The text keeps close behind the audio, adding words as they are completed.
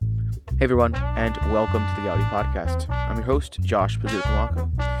Hey everyone, and welcome to the Gaudie podcast. I'm your host, Josh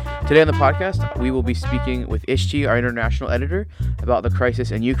Pazukamako. Today on the podcast, we will be speaking with Isti, our international editor, about the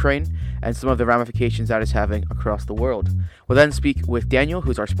crisis in Ukraine and some of the ramifications that is having across the world. We'll then speak with Daniel,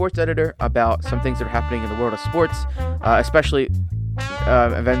 who's our sports editor, about some things that are happening in the world of sports, especially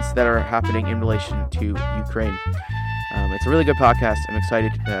events that are happening in relation to Ukraine. It's a really good podcast. I'm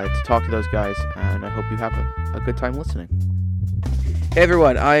excited to talk to those guys, and I hope you have a good time listening. Hey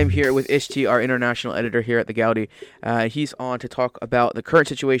everyone, I am here with Isti, our international editor here at the Gaudie. He's on to talk about the current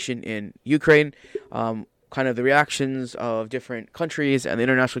situation in Ukraine, kind of the reactions of different countries and the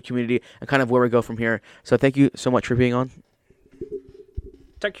international community, and kind of where we go from here. So thank you so much for being on.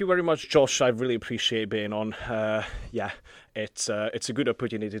 Thank you very much, Josh. I really appreciate being on. It's a good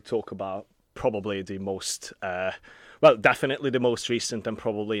opportunity to talk about probably the most... definitely the most recent and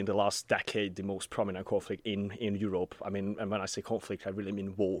probably in the last decade, the most prominent conflict in Europe. I mean, and when I say conflict, I really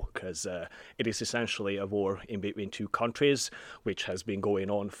mean war, because it is essentially a war in between two countries, which has been going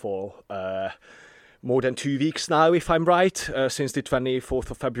on for more than 2 weeks now, if I'm right, since the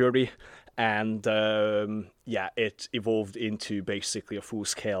 24th of February. And it evolved into basically a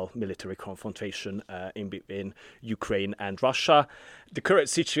full-scale military confrontation in between Ukraine and Russia. The current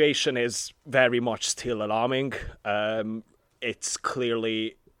situation is very much still alarming. It's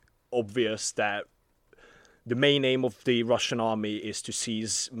clearly obvious that the main aim of the Russian army is to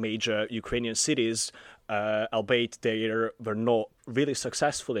seize major Ukrainian cities, albeit they were not really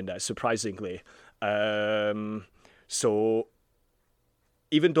successful in that, surprisingly. So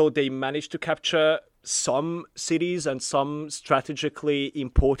even though they managed to capture some cities and some strategically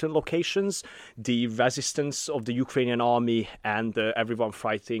important locations, the resistance of the Ukrainian army and everyone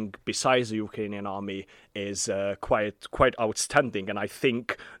fighting besides the Ukrainian army is quite outstanding. And I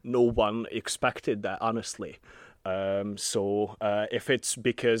think no one expected that, honestly. If it's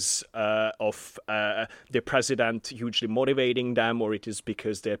because of the president hugely motivating them, or it is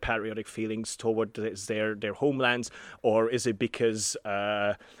because their patriotic feelings toward their homelands, or is it because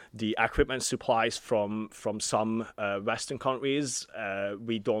the equipment supplies from some Western countries,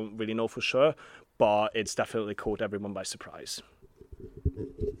 we don't really know for sure, but it's definitely caught everyone by surprise.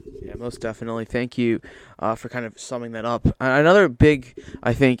 Yeah, most definitely. Thank you for kind of summing that up. Another big,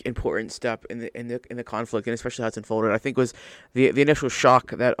 I think, important step in the conflict, and especially how it's unfolded, I think, was the initial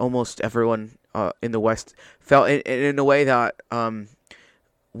shock that almost everyone in the West felt in a way that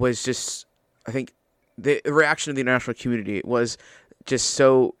was just, I think, the reaction of the international community was just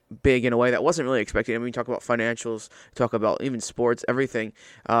so big in a way that wasn't really expected. I mean, we talk about financials, talk about even sports, everything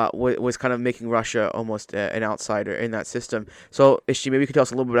was kind of making Russia almost an outsider in that system. So, Isti, maybe you could tell us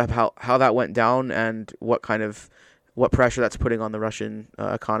a little bit about how that went down and what pressure that's putting on the Russian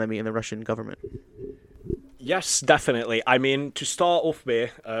economy and the Russian government. Yes, definitely. I mean, to start off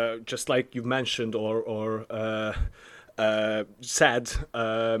with, just like you mentioned or said,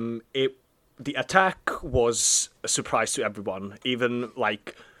 the attack was a surprise to everyone, even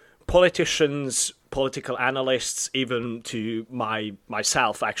like politicians, political analysts, even to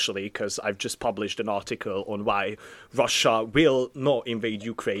myself, actually, because I've just published an article on why Russia will not invade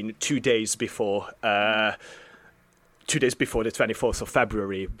Ukraine 2 days before the 24th of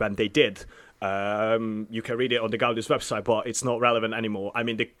February, when they did. You can read it on the Gaudie's website, but it's not relevant anymore. I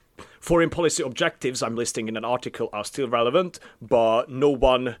mean, the foreign policy objectives I'm listing in an article are still relevant, but no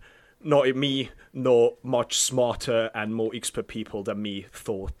one... not me, nor much smarter and more expert people than me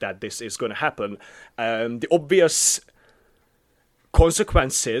thought that this is going to happen. The obvious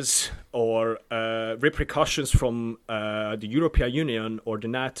consequences or repercussions from the European Union or the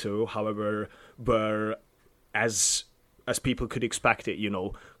NATO, however, were as people could expect it,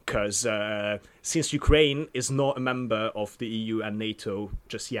 because since Ukraine is not a member of the EU and NATO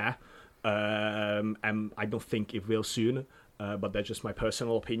just yet, and I don't think it will soon, but that's just my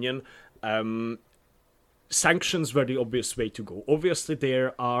personal opinion. Sanctions were the obvious way to go. Obviously, they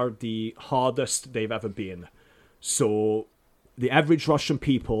are the hardest they've ever been. So the average Russian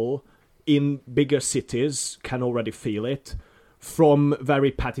people in bigger cities can already feel it, from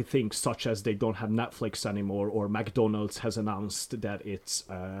very petty things such as they don't have Netflix anymore, or McDonald's has announced that it's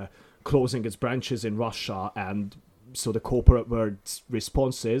closing its branches in Russia, and so the corporate world's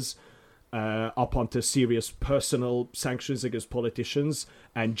response is up onto serious personal sanctions against politicians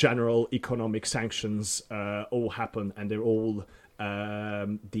and general economic sanctions all happen, and they're all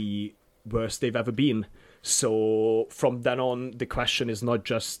the worst they've ever been. So from then on, the question is not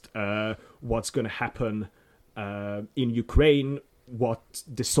just what's going to happen in Ukraine, what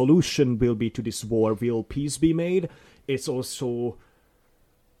the solution will be to this war, will peace be made? It's also,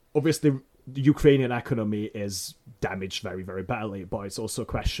 obviously, the Ukrainian economy is damaged very, very badly, but it's also a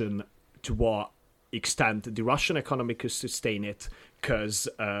question to what extent the Russian economy could sustain it, because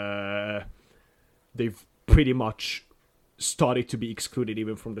they've pretty much started to be excluded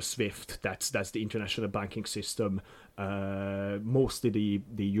even from the SWIFT. That's the international banking system. Mostly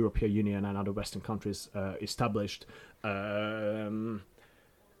the European Union and other Western countries established.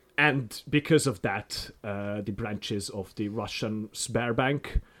 And because of that, the branches of the Russian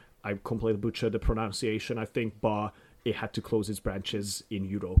Sberbank, I completely butchered the pronunciation, I think, but it had to close its branches in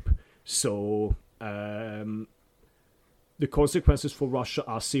Europe. So the consequences for Russia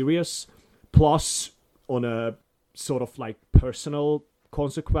are serious. Plus, on a sort of like personal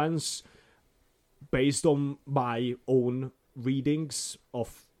consequence, based on my own readings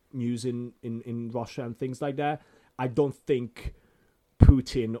of news in Russia and things like that, I don't think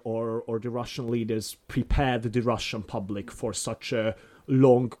Putin or the Russian leaders prepared the Russian public for such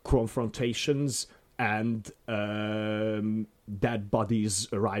long confrontations and dead bodies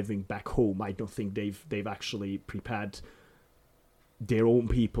arriving back home. I don't think they've actually prepared their own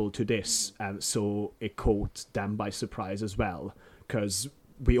people to this, and so it caught them by surprise as well. Because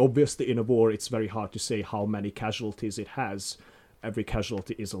we obviously, in a war, it's very hard to say how many casualties it has. Every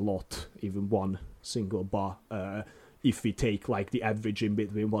casualty is a lot, even one single, but if we take like the average in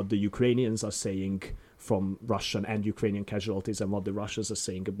between what the Ukrainians are saying from Russian and Ukrainian casualties and what the Russians are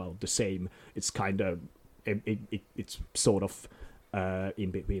saying about the same, it's kind of it's sort of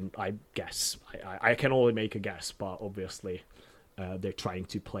in between, I guess. I can only make a guess, but obviously they're trying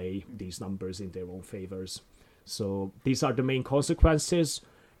to play these numbers in their own favors. So these are the main consequences.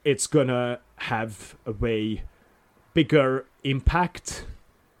 It's gonna have a way bigger impact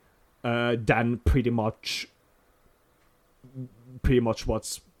than pretty much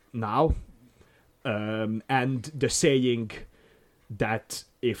what's now. And the saying that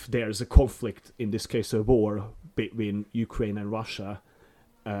if there's a conflict, in this case a war between Ukraine and Russia,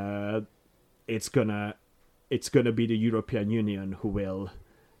 it's gonna be the European Union who will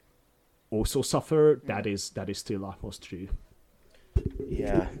also suffer. That is still almost true.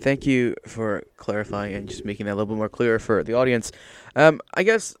 Yeah, thank you for clarifying and just making that a little bit more clear for the audience. I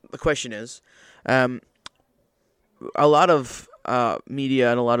guess the question is, a lot of media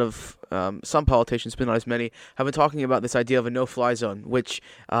and a lot of some politicians, but not as many, have been talking about this idea of a no-fly zone, which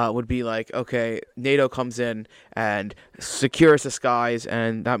would be like, okay, NATO comes in and secures the skies,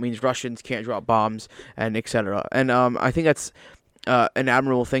 and that means Russians can't drop bombs, and etc. And I think that's an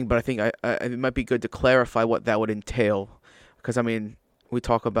admirable thing, but I think it might be good to clarify what that would entail, because I mean, we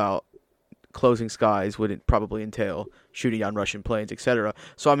talk about closing skies would probably entail shooting down Russian planes, etc.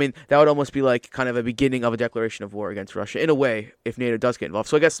 So, I mean, that would almost be like kind of a beginning of a declaration of war against Russia, in a way, if NATO does get involved.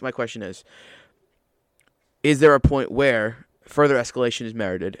 So I guess my question is there a point where further escalation is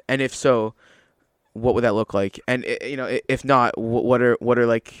merited? And if so, what would that look like? And, you know, if not, what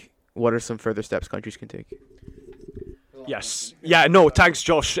are some further steps countries can take? Yes. Yeah, no, thanks,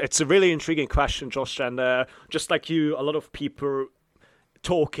 Josh. It's a really intriguing question, Josh. And just like you, a lot of people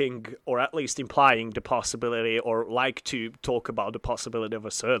talking, or at least implying the possibility, or like to talk about the possibility of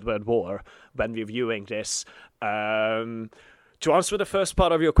a third world war when reviewing this. To answer the first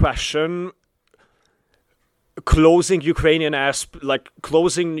part of your question, closing Ukraine's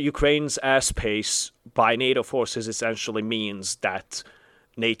airspace by NATO forces essentially means that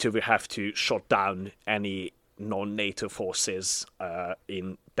NATO will have to shut down any non-NATO forces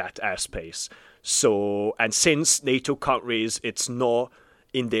in that airspace. So, and since NATO countries, it's not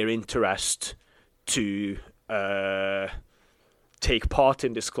in their interest to take part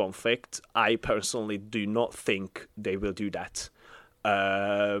in this conflict, I personally do not think they will do that.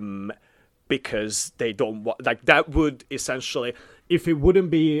 Because they don't want, like, that would essentially, if it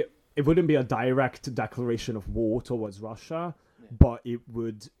wouldn't be a direct declaration of war towards Russia, but it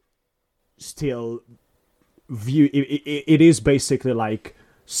would still view, it is basically like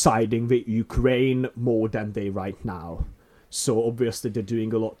siding with Ukraine more than they right now. So obviously they're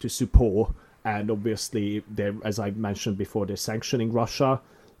doing a lot to support, and obviously they're, as I mentioned before, they're sanctioning Russia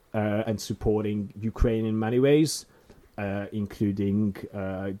and supporting Ukraine in many ways, including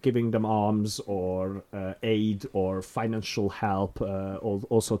giving them arms or aid or financial help,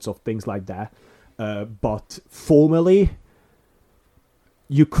 all sorts of things like that. But formally,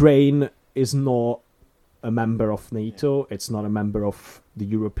 Ukraine is not a member of NATO. It's not a member of the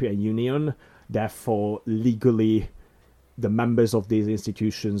European Union. Therefore, legally, the members of these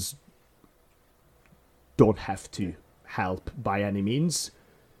institutions don't have to help by any means.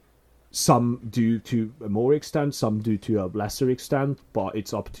 Some do to a more extent, some do to a lesser extent, but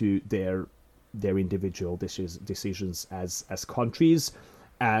it's up to their decisions as countries.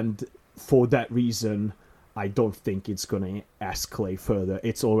 And for that reason, I don't think it's going to escalate further.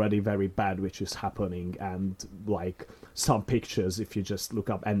 It's already very bad, which is happening. And like some pictures, if you just look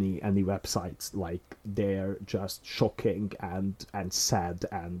up any websites, like they're just shocking and sad.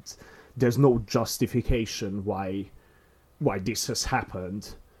 And there's no justification why this has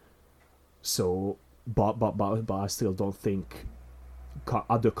happened. So, but I still don't think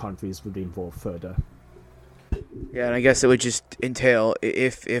other countries would be involved further. Yeah, and I guess it would just entail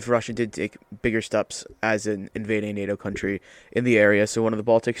if Russia did take bigger steps as an invading NATO country in the area, so one of the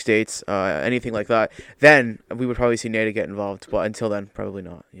Baltic states, anything like that, then we would probably see NATO get involved. But until then, probably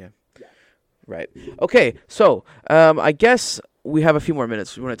not. Yeah. Right. Okay. So I guess we have a few more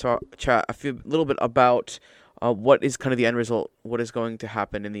minutes. We want to chat a little bit about what is kind of the end result. What is going to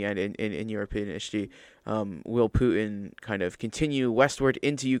happen in the end in European history? Will Putin kind of continue westward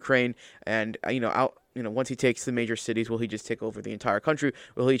into Ukraine and once he takes the major cities, will he just take over the entire country?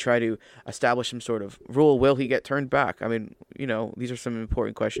 Will he try to establish some sort of rule? Will he get turned back? I mean, these are some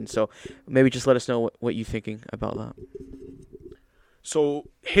important questions. So maybe just let us know what you're thinking about that. So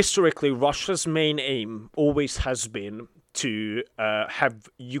historically, Russia's main aim always has been to have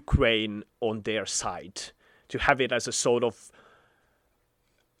Ukraine on their side, to have it as a sort of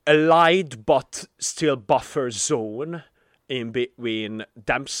allied but still buffer zone in between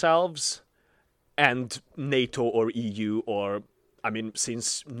themselves and NATO or EU, or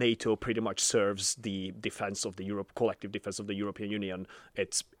since NATO pretty much serves the defense of the collective defense of the European Union,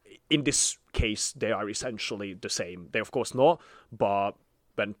 it's in this case they are essentially the same. They of course not, but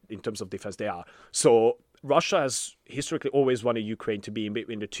when in terms of defense they are. So Russia has historically always wanted Ukraine to be in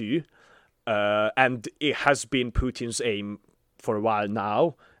between the two, and it has been Putin's aim for a while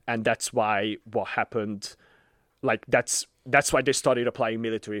now, and that's why what happened. Like that's why they started applying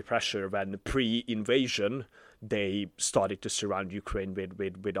military pressure when pre-invasion they started to surround Ukraine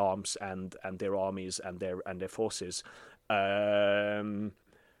with arms and their armies and their forces. And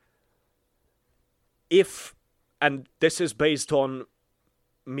this is based on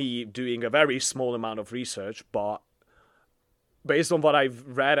me doing a very small amount of research, but based on what I've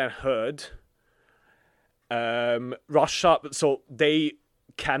read and heard, Russia, so they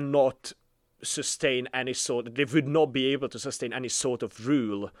cannot sustain they would not be able to sustain any sort of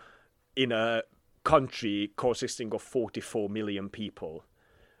rule in a country consisting of 44 million people.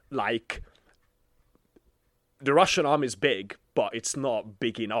 Like, the Russian army is big, but it's not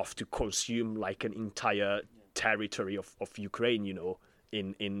big enough to consume like an entire territory of Ukraine,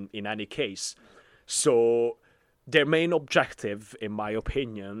 in any case. So their main objective, in my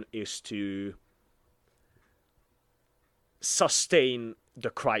opinion, is to sustain the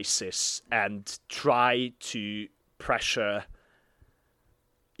crisis and try to pressure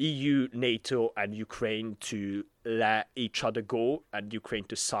EU, NATO, and Ukraine to let each other go and Ukraine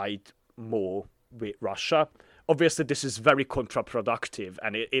to side more with Russia. Obviously, this is very counterproductive,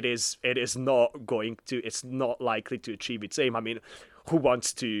 and it's not likely to achieve its aim. I mean, who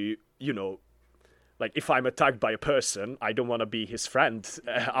wants to, like, if I'm attacked by a person, I don't want to be his friend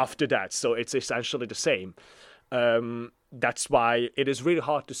after that. So it's essentially the same. That's why it is really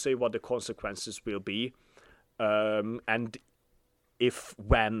hard to say what the consequences will be, and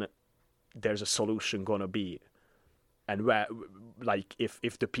when there's a solution gonna be, and where, like,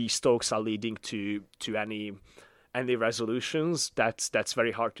 if the peace talks are leading to any resolutions. That's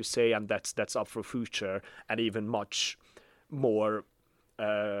very hard to say, and that's up for future, and even much more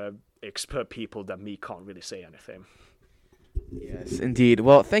expert people than me can't really say anything. Yes, indeed.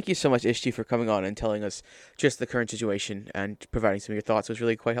 Well, thank you so much, Isti, for coming on and telling us just the current situation and providing some of your thoughts. It was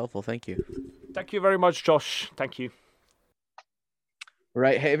really quite helpful. Thank you. Thank you very much, Josh. Thank you.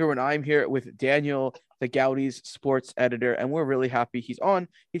 Right. Hey, everyone. I'm here with Daniel, the Gaudie's sports editor, and we're really happy he's on.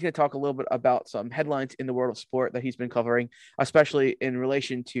 He's going to talk a little bit about some headlines in the world of sport that he's been covering, especially in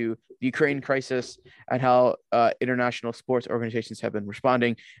relation to the Ukraine crisis and how international sports organizations have been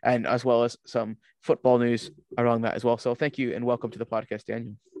responding, and as well as some football news around that as well. So thank you and welcome to the podcast,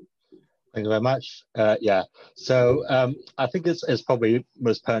 Daniel. Thank you very much. So I think it's probably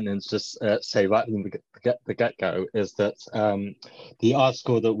most pertinent to just say right from the get-go is that the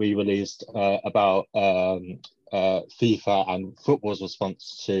article that we released about FIFA and football's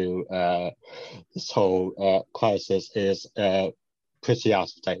response to this whole crisis is pretty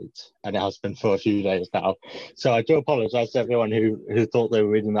out of date, and it has been for a few days now. So I do apologize to everyone who thought they were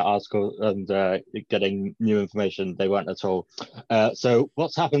reading that article and getting new information. They weren't at all. So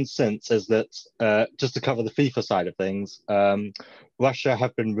what's happened since is that, just to cover the FIFA side of things, Russia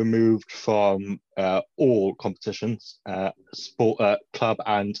have been removed from all competitions, sport, club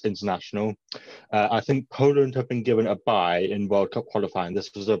and international. I think Poland have been given a bye in World Cup qualifying.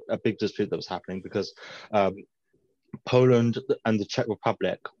 This was a big dispute that was happening because Poland and the Czech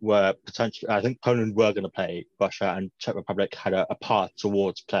Republic were potentially, I think Poland were going to play Russia, and Czech Republic had a path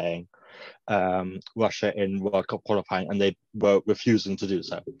towards playing Russia in World Cup qualifying, and they were refusing to do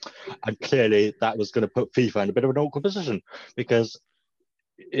so. And clearly that was going to put FIFA in a bit of an awkward position, because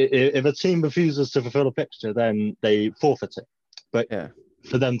if a team refuses to fulfill a fixture, then they forfeit it. But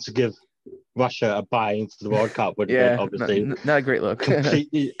for them to give Russia a bye into the World Cup would have been obviously not a great look.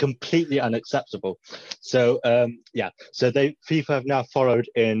 completely unacceptable. So so FIFA have now followed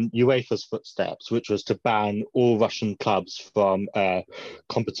in UEFA's footsteps, which was to ban all Russian clubs from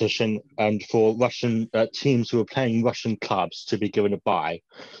competition, and for Russian teams who are playing Russian clubs to be given a bye.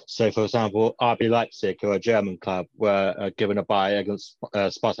 So, for example, RB Leipzig, who are a German club, were given a bye against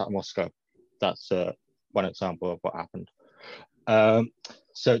Spartak Moscow. That's one example of what happened.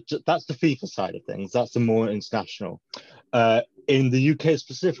 So that's the FIFA side of things. That's the more international. In the UK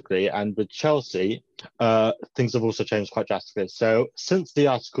specifically, and with Chelsea, things have also changed quite drastically. So since the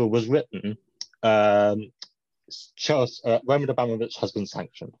article was written, Chelsea, Roman Abramovich has been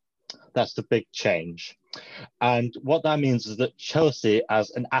sanctioned. That's the big change. And what that means is that Chelsea,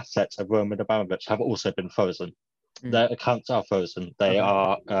 as an asset of Roman Abramovich, have also been frozen. Their accounts are frozen. They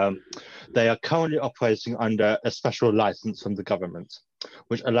are currently operating under a special license from the government,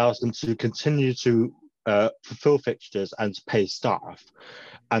 which allows them to continue to fulfill fixtures and to pay staff.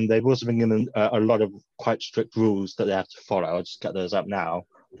 And they've also been given a lot of quite strict rules that they have to follow. I'll just get those up now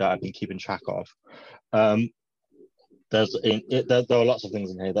that I've been keeping track of. There are lots of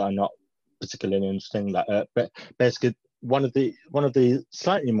things in here that are not particularly interesting. But basically, one of the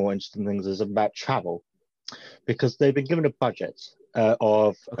slightly more interesting things is about travel, because they've been given a budget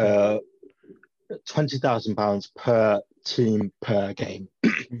of £20,000 per team per game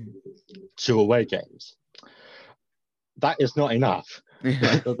to away games. That is not enough.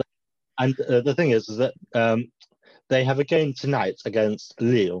 And the thing is that they have a game tonight against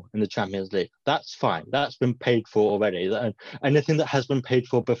Lille in the Champions League. That's fine. That's been paid for already. And anything that has been paid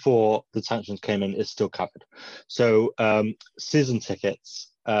for before the sanctions came in is still covered. So season tickets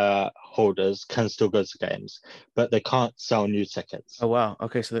holders can still go to games, but they can't sell new tickets. Oh wow!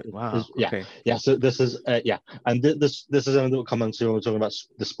 Okay, so So this is and this is something that will come on to when we're talking about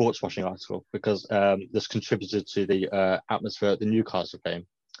the sports washing article, because this contributed to the atmosphere at the Newcastle game,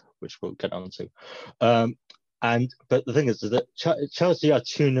 which we'll get on to. But the thing is that Chelsea are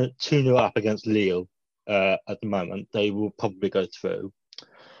 2-0 up against Lille at the moment. They will probably go through.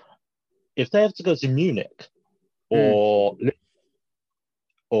 If they have to go to Munich or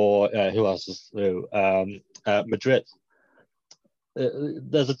who else is through? Madrid.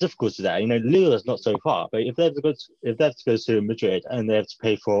 There's a difficulty there. Lille is not so far, but if they have to go to Madrid and they have to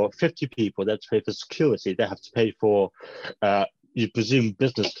pay for 50 people, they have to pay for security, they have to pay for, you presume,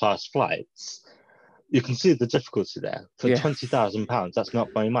 business class flights. You can see the difficulty there. For £20,000, that's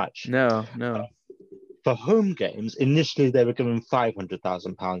not very much. No. For home games, initially they were given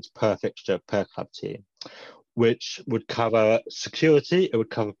 £500,000 per fixture per club team, which would cover security, it would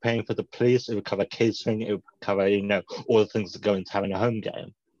cover paying for the police, it would cover catering, it would cover, all the things that go into having a home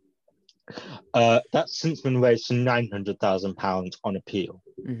game. That's since been raised to £900,000 on appeal.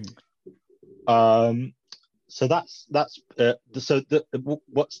 So what's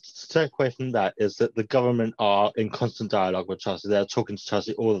to take away from that is that the government are in constant dialogue with Chelsea. They're talking to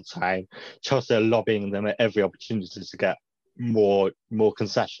Chelsea all the time. Chelsea are lobbying them at every opportunity to get more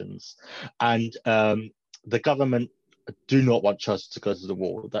concessions. And the government do not want Chelsea to go to the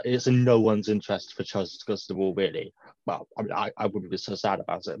wall. That is in no one's interest for Chelsea to go to the wall, really. Well, I mean, I wouldn't be so sad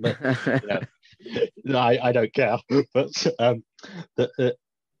about it, but I don't care. But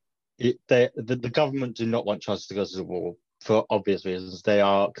the government do not want Chelsea to go to the wall for obvious reasons. They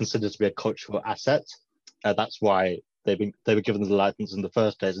are considered to be a cultural asset. That's why they were given the license in the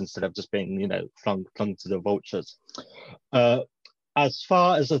first place, instead of just being flung to the vultures. As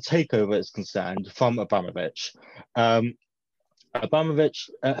far as the takeover is concerned from Abramovich, Abramovich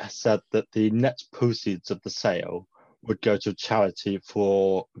said that the net proceeds of the sale would go to charity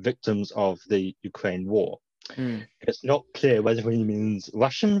for victims of the Ukraine war. It's not clear whether he means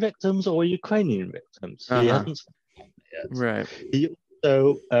Russian victims or Ukrainian victims. He hasn't said yet. Right.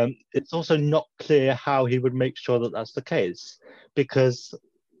 it's also not clear how he would make sure that that's the case, because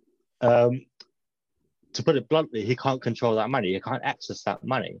to put it bluntly, he can't control that money. He can't access that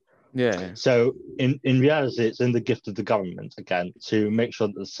money. Yeah. So in reality, it's in the gift of the government again to make sure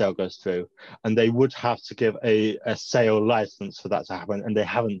that the sale goes through, and they would have to give a sale license for that to happen, and they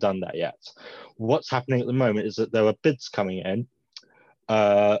haven't done that yet. What's happening at the moment is that there are bids coming in.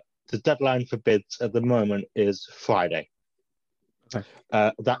 The deadline for bids at the moment is Friday. Okay.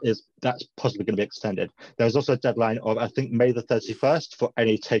 That's possibly going to be extended. There's also a deadline of, I think, May the 31st for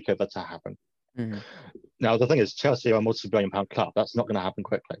any takeover to happen. Mm-hmm. Now, the thing is, Chelsea are a multi-billion-pound club. That's not going to happen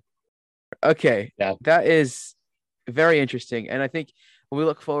quickly. Okay. Yeah. That is very interesting. And I think when we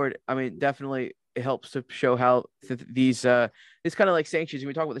look forward, I mean, definitely it helps to show how these it's kind of like sanctions. When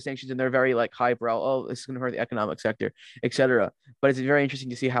we talk about the sanctions and they're very like highbrow, oh, this is going to hurt the economic sector, etc. But it's very interesting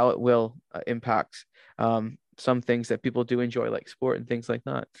to see how it will impact some things that people do enjoy, like sport and things like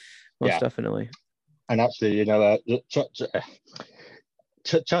that. Most definitely. And actually,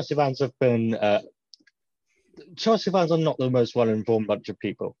 Chelsea fans have been Chelsea fans are not the most well-informed bunch of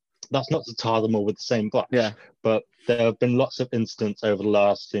people. That's not to tar them all with the same brush. Yeah. But there have been lots of incidents over the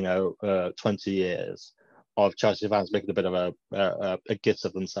last, 20 years of Chelsea fans making a bit of a git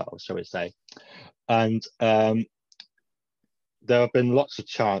of themselves, shall we say. And there have been lots of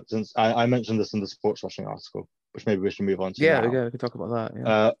chants, and I mentioned this in the sports washing article, which maybe we should move on to now. Yeah, we could talk about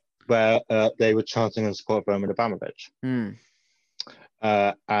that. Where they were chanting in support of Roman Abramovich. And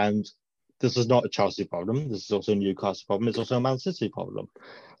this is not a Chelsea problem. This is also a Newcastle problem. It's also a Man City problem.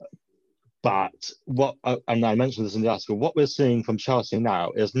 But and I mentioned this in the article, what we're seeing from Chelsea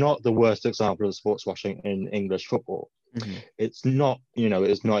now is not the worst example of sports washing in English football. Mm-hmm. It's not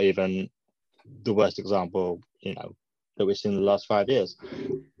even the worst example, that we've seen in the last 5 years.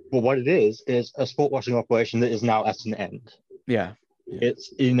 But what it is a sport washing operation that is now at an end. Yeah.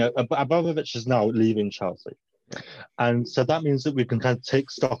 It's, Abramovich is now leaving Chelsea. And so that means that we can kind of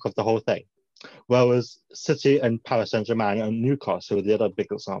take stock of the whole thing. Whereas City and Paris Saint-Germain and Newcastle are the other big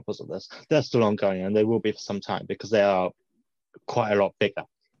examples of this. They're still ongoing, and they will be for some time because they are quite a lot bigger.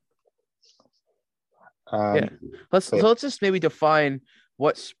 Let's just maybe define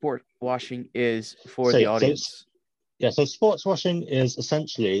what sport washing is for the audience. So sports washing is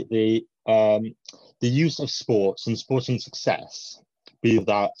essentially the use of sports and sporting success, be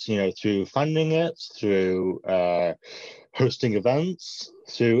that through funding it, through hosting events,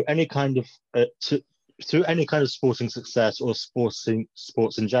 through any kind of sporting success or sports in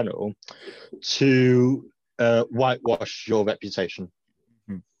general, to whitewash your reputation.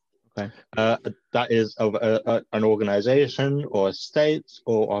 Okay. That is of an organization or a state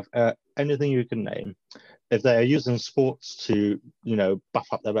or of anything you can name. If they are using sports to, buff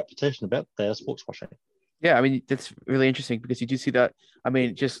up their reputation a bit, they are sports washing. Yeah, I mean, that's really interesting because you do see that. I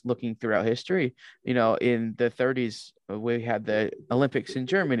mean, just looking throughout history, in the 30s, we had the Olympics in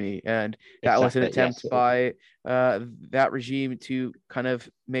Germany, and that was an attempt by that regime to kind of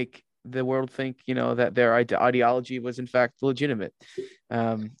make the world think, that their ideology was in fact legitimate.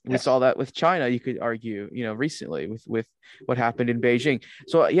 We saw that with China, you could argue, recently with what happened in Beijing.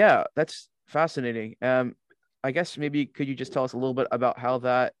 So, yeah, that's fascinating. I guess maybe could you just tell us a little bit about how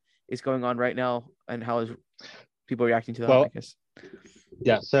that is going on right now and how is people reacting to that, I guess?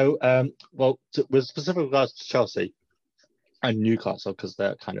 Yeah, so, with specific regards to Chelsea and Newcastle, because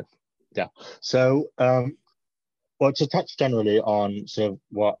they're kind of, So, to touch generally on sort of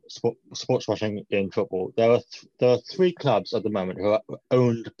what sports washing in football, there are 3 clubs at the moment who are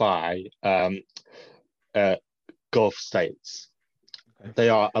owned by Gulf states. Okay. They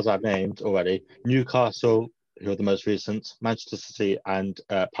are, as I've named already, Newcastle, who are the most recent, Manchester City, and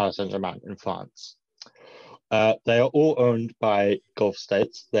Paris Saint-Germain in France. They are all owned by Gulf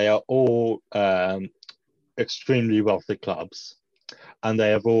states. They are all extremely wealthy clubs, and they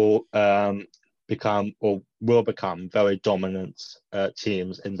have all become or will become very dominant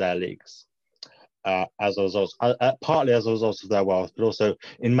teams in their leagues. As a result, partly as a result of their wealth, but also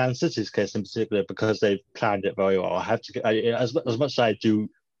in Man City's case in particular, because they've planned it very well. I have to, as much as I do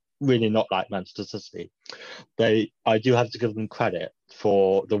really not like Manchester City, I do have to give them credit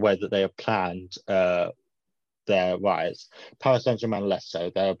for the way that they have planned their rise. Paris Saint-Germain less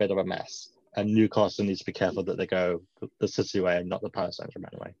so. They're a bit of a mess. And Newcastle needs to be careful that they go the City way and not the Paris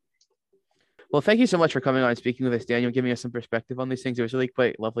Saint-Germain way. Well, thank you so much for coming on and speaking with us, Daniel, giving us some perspective on these things. It was really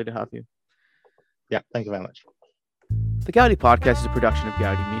quite lovely to have you. Yeah, thank you very much. The Gaudie Podcast is a production of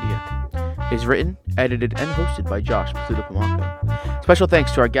Gaudie Media. is written, edited, and hosted by Josh Pizzuto-Pomaco. Special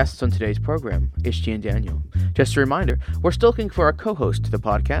thanks to our guests on today's program, Isti and Daniel. Just a reminder, we're still looking for a co-host to the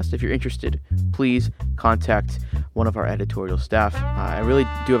podcast. If you're interested, please contact one of our editorial staff. I really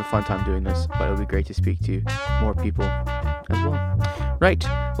do have a fun time doing this, but it would be great to speak to more people as well. Right.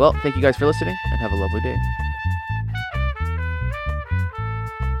 Well, thank you guys for listening, and have a lovely day.